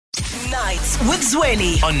Nights with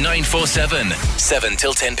Zweli on 947, 7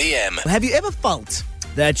 till 10 p.m. Have you ever felt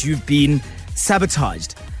that you've been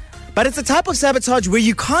sabotaged? But it's a type of sabotage where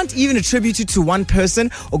you can't even attribute it to one person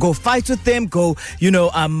or go fight with them,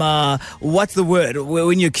 what's the word?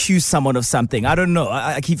 When you accuse someone of something. I don't know.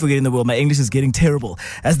 I keep forgetting the word. My English is getting terrible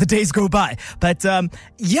as the days go by. But I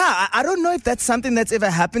don't know if that's something that's ever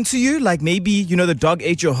happened to you. Like maybe, the dog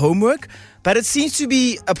ate your homework. But it seems to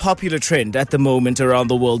be a popular trend at the moment around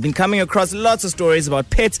the world. Been coming across lots of stories about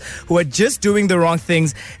pets who are just doing the wrong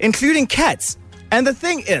things, including cats. And the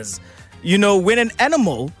thing is, when an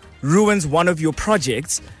animal ruins one of your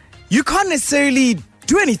projects, you can't necessarily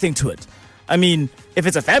do anything to it. I mean, if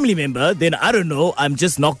it's a family member, then I don't know, I'm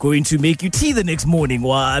just not going to make you tea the next morning,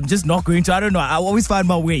 or I'm just not going to, I always find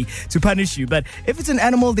my way to punish you. But if it's an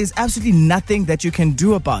animal, there's absolutely nothing that you can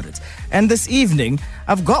do about it. And this evening,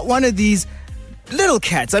 I've got one of these little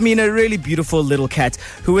cats, a really beautiful little cat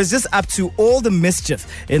who is just up to all the mischief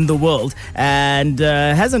in the world and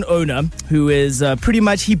has an owner who is pretty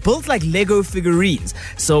much, he built like Lego figurines.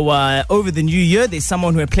 So over the new year, there's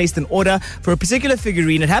someone who had placed an order for a particular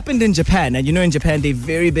figurine. It happened in Japan, and in Japan, they're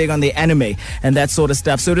very big on their anime and that sort of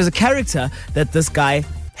stuff. So it was a character that this guy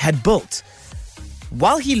had built.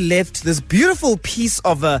 While he left this beautiful piece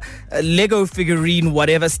of a Lego figurine,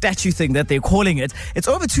 whatever statue thing that they're calling it, it's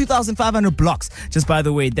over 2,500 blocks, just by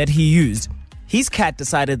the way, that he used. His cat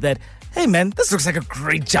decided that, hey man, this looks like a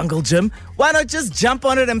great jungle gym. Why not just jump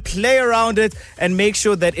on it and play around it and make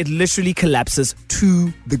sure that it literally collapses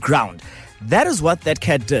to the ground? That is what that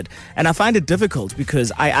cat did. And I find it difficult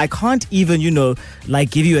because I can't even,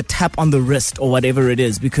 give you a tap on the wrist or whatever it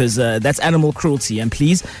is, because that's animal cruelty. And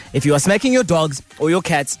please, if you are smacking your dogs or your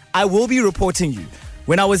cats, I will be reporting you.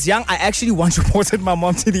 When I was young, I actually once reported my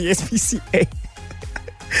mom to the SPCA.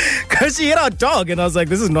 Because she hit our dog, and I was like,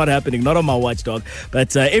 this is not happening, not on my watch, dog.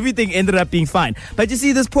 But everything ended up being fine. But you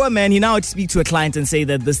see, this poor man, he now had to speak to a client and say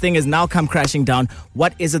that this thing has now come crashing down.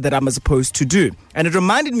 What is it that I'm supposed to do? And it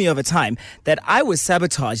reminded me of a time that I was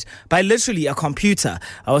sabotaged by literally a computer.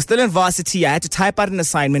 I was still in varsity. I had to type out an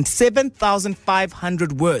assignment,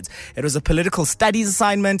 7,500 words. It was a political studies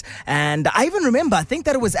assignment. And I even remember, I think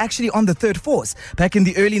that it was actually on the third force back in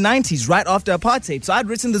the early 90s, right after apartheid. So I'd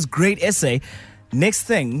written this great essay. Next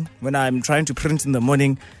thing, when I'm trying to print in the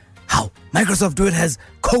morning, how Microsoft Word has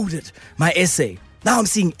coded my essay. Now I'm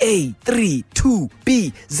seeing A, 3, 2,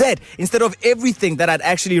 B, Z, instead of everything that I'd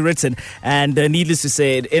actually written. And needless to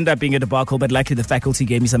say, it ended up being a debacle, but luckily the faculty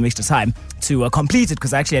gave me some extra time to complete it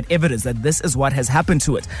because I actually had evidence that this is what has happened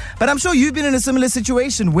to it. But I'm sure you've been in a similar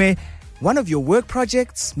situation where one of your work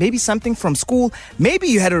projects, maybe something from school, maybe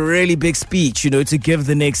you had a really big speech, to give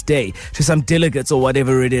the next day to some delegates or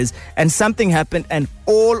whatever it is, and something happened and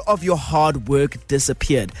all of your hard work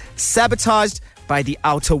disappeared. Sabotaged by the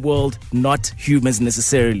outer world, not humans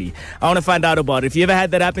necessarily. I want to find out about it. If you ever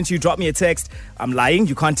had that happen to you, drop me a text. I'm lying,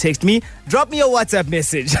 you can't text me. Drop me a WhatsApp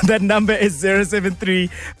message. That number is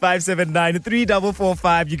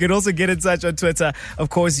 073-579-3445. You can also get in touch on Twitter, of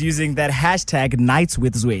course, using that hashtag Nights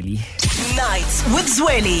with Zweli. Nights with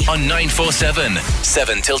Zweli on 947,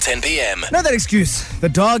 7 till 10 p.m. Not that excuse. The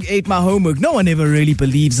dog ate my homework. No one ever really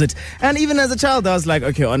believes it. And even as a child, I was like,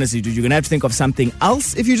 okay, honestly, dude, you're going to have to think of something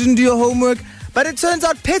else if you didn't do your homework. But it turns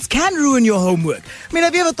out pets can ruin your homework.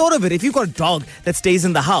 Have you ever thought of it? If you've got a dog that stays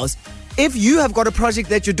in the house, if you have got a project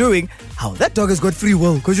that you're doing, that dog has got free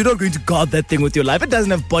will because you're not going to guard that thing with your life. It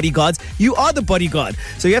doesn't have bodyguards. You are the bodyguard.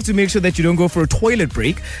 So you have to make sure that you don't go for a toilet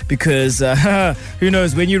break because who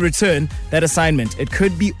knows, when you return that assignment, it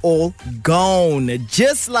could be all gone.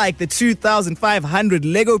 Just like the 2,500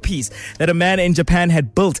 Lego piece that a man in Japan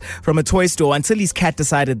had built from a toy store until his cat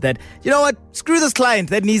decided that, you know what, screw this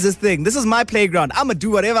client that needs this thing. This is my playground. I'm going to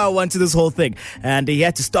do whatever I want to this whole thing. And he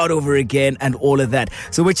had to start over again and all of that.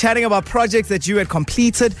 So we're chatting about projects that you had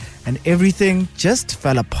completed and everything just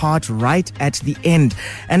fell apart right at the end.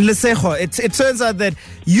 And Lesejo, it turns out that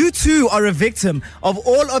you too are a victim of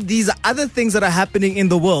all of these other things that are happening in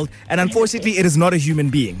the world, and unfortunately it is not a human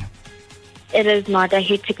being. It is not. I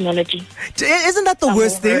hate technology. Isn't that the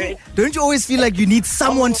worst thing? Don't you always feel like you need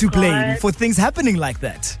someone to blame for things happening like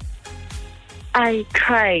that? I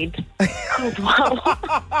cried. Wow.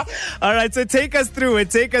 All right, so take us through it.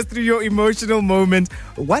 Take us through your emotional moment.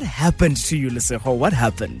 What happened to you, Lesejo? What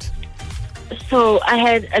happened? So I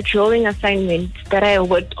had a drawing assignment that I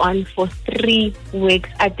worked on for 3 weeks.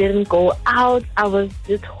 I didn't go out. I was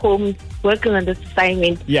just home working on this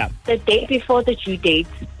assignment. Yeah. The day before the due date,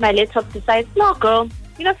 my laptop decides, no, girl,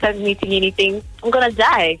 you're not submitting anything. I'm going to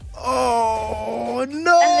die. Oh,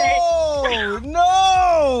 no.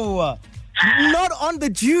 No. Not on the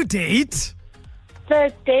due date.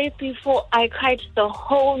 the day before, I cried the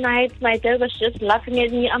whole night. My dad was just laughing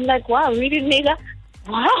at me. I'm like, wow, really, nigga?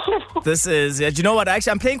 Wow. This is, do you know what?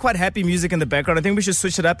 Actually, I'm playing quite happy music in the background. I think we should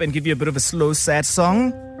switch it up and give you a bit of a slow, sad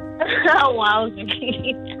song. Wow.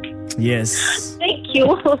 Yes. Thank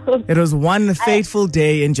you. It was one fateful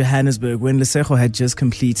day in Johannesburg when Lesego had just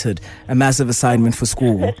completed a massive assignment for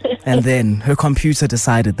school. And then her computer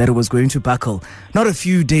decided that it was going to buckle. Not a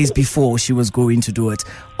few days before she was going to do it.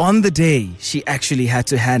 On the day, she actually had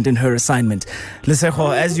to hand in her assignment.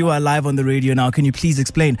 Lesego, as you are live on the radio now, can you please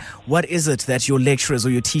explain what is it that your lecturers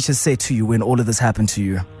or your teachers said to you when all of this happened to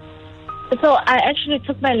you? So I actually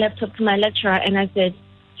took my laptop to my lecturer and I said,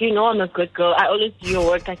 you know I'm a good girl. I always do your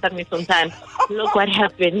work. I submit on time. Look what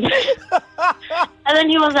happened. And then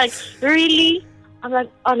he was like, really? I'm like,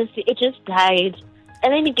 honestly, it just died.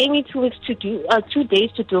 And then he gave me 2 weeks to do, 2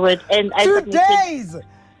 days to do it. And I 2 days?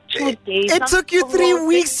 2 days. It took you 3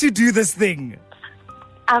 weeks to do this thing.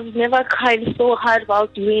 I've never cried so hard while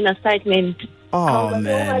doing an assignment. Oh, like,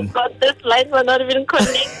 man. Oh, my God, this lights are not even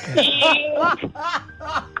connecting.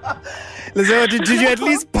 Lesego, did you at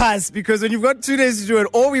least pass? Because when you've got 2 days to do it,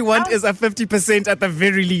 all we want is a 50% at the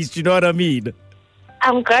very least. You know what I mean?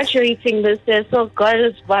 I'm graduating this year, so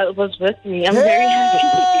God was with me. I'm very happy.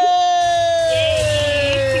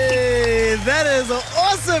 Hey, that is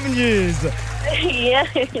awesome news. Yeah.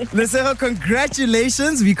 Lesego,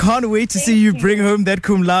 congratulations. We can't wait to see you bring home that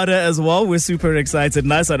cum laude as well. We're super excited.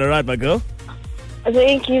 Nice one. All right, my girl.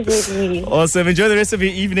 Thank you, baby. Awesome. Enjoy the rest of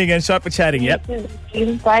your evening and sharp for chatting. Yep.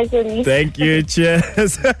 Bye, Jenny. Thank you.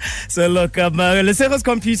 Cheers. So look, Lesego's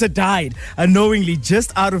computer died unknowingly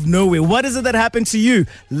just out of nowhere. What is it that happened to you?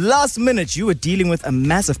 Last minute, you were dealing with a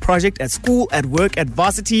massive project at school, at work, at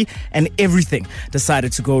varsity, and everything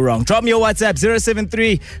decided to go wrong. Drop me your WhatsApp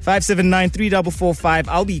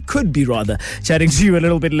 073-579-3445. Could be chatting to you a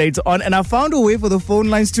little bit later on. And I found a way for the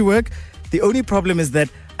phone lines to work. The only problem is that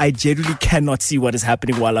I genuinely cannot see what is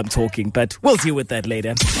happening while I'm talking, but we'll deal with that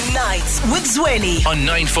later. Nights with Zweli. On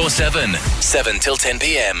 947, 7 till 10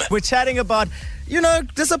 p.m. We're chatting about,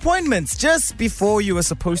 disappointments. Just before you were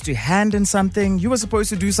supposed to hand in something, you were supposed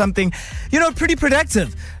to do something, pretty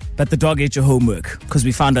productive. But the dog ate your homework because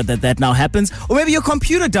we found out that now happens. Or maybe your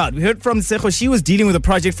computer died. We heard from Lesego, she was dealing with a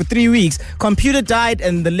project for 3 weeks. Computer died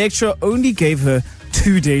and the lecturer only gave her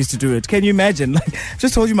 2 days to do it. Can you imagine?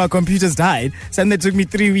 Just told you my computer's died. Something that took me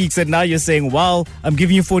 3 weeks and now you're saying, well, I'm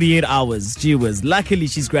giving you 48 hours. Gee whiz. Luckily,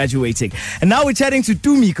 she's graduating. And now we're chatting to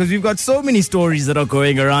Tumi because we've got so many stories that are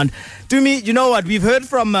going around. Tumi, you know what? We've heard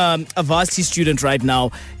from a varsity student right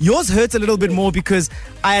now. Yours hurts a little bit more because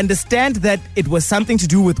I understand that it was something to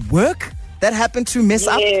do with work that happened to mess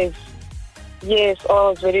up. Yes,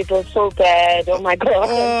 oh, it was so bad. Oh, my God.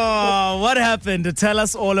 Oh, what happened? Tell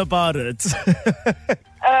us all about it. So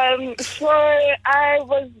I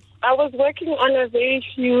was working on a very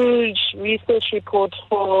huge research report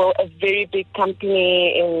for a very big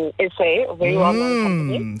company in SA, a very well-known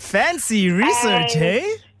company. Fancy research, hey?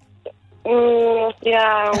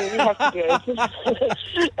 Yeah, we have to do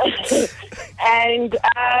it. And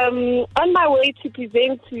on my way to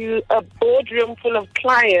present to a boardroom full of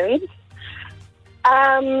clients,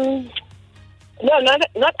 no,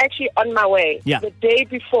 not actually on my way. Yeah. The day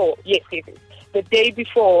before, yes. The day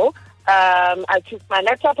before, I took my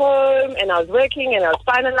laptop home and I was working and I was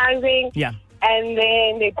finalizing. Yeah. And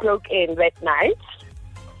then they broke in that night.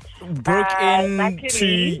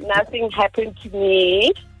 Luckily, nothing happened to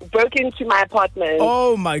me. Broke into my apartment.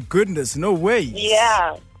 Oh my goodness, no way.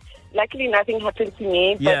 Yeah. Luckily, nothing happened to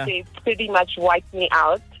me, but they pretty much wiped me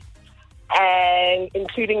out, and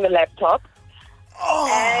including the laptop. Oh.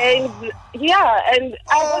 And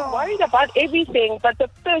I was worried about everything, but the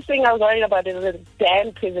first thing I was worried about is the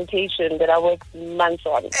damn presentation that I worked months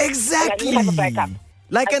on. Exactly. And I didn't have a backup.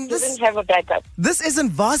 I didn't have a backup. This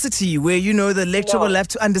isn't varsity where, the lecturer will have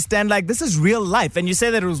to understand, this is real life. And you say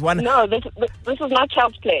that it was one... No, this is not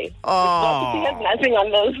child's play. Varsity has nothing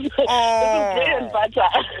on those. This is bread and butter.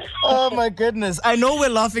 Oh, my goodness. I know we're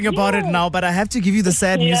laughing about it now, but I have to give you the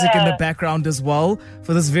sad music in the background as well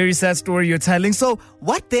for this very sad story you're telling. So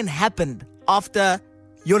what then happened after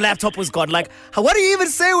your laptop was gone? What do you even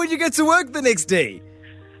say when you get to work the next day?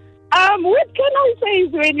 What can I say,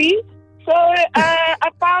 really? So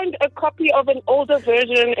I found a copy of an older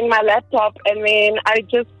version in my laptop, and then I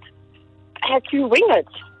just had to wing it.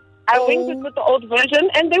 I winged it with the old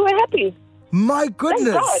version, and they were happy. My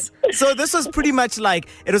goodness. So this was pretty much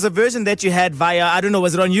it was a version that you had via, I don't know,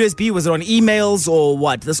 was it on USB? Was it on emails or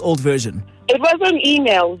what? This old version? It was on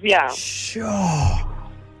emails, yeah. Sure.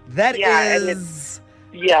 That is...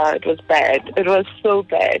 Yeah, it was bad. It was so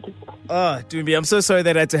bad. Oh, Doomby, I'm so sorry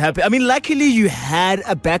that had to happen. I mean, luckily you had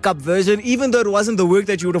a backup version, even though it wasn't the work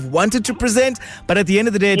that you would have wanted to present. But at the end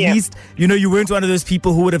of the day, at least, you weren't one of those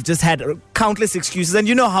people who would have just had countless excuses. And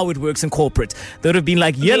you know how it works in corporate. They would have been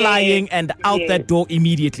like, you're lying and out that door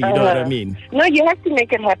immediately. You know what I mean? No, you have to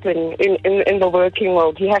make it happen in the working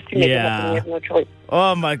world. You have to make it happen. You have no choice.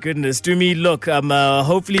 Oh, my goodness. Doomby, look,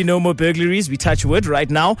 hopefully no more burglaries. We touch wood right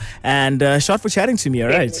now. And shot for chatting to me, all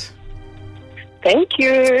right? Thank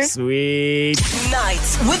you. Sweet.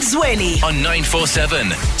 Nights with Zweli On 947,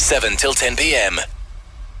 7 till 10 p.m.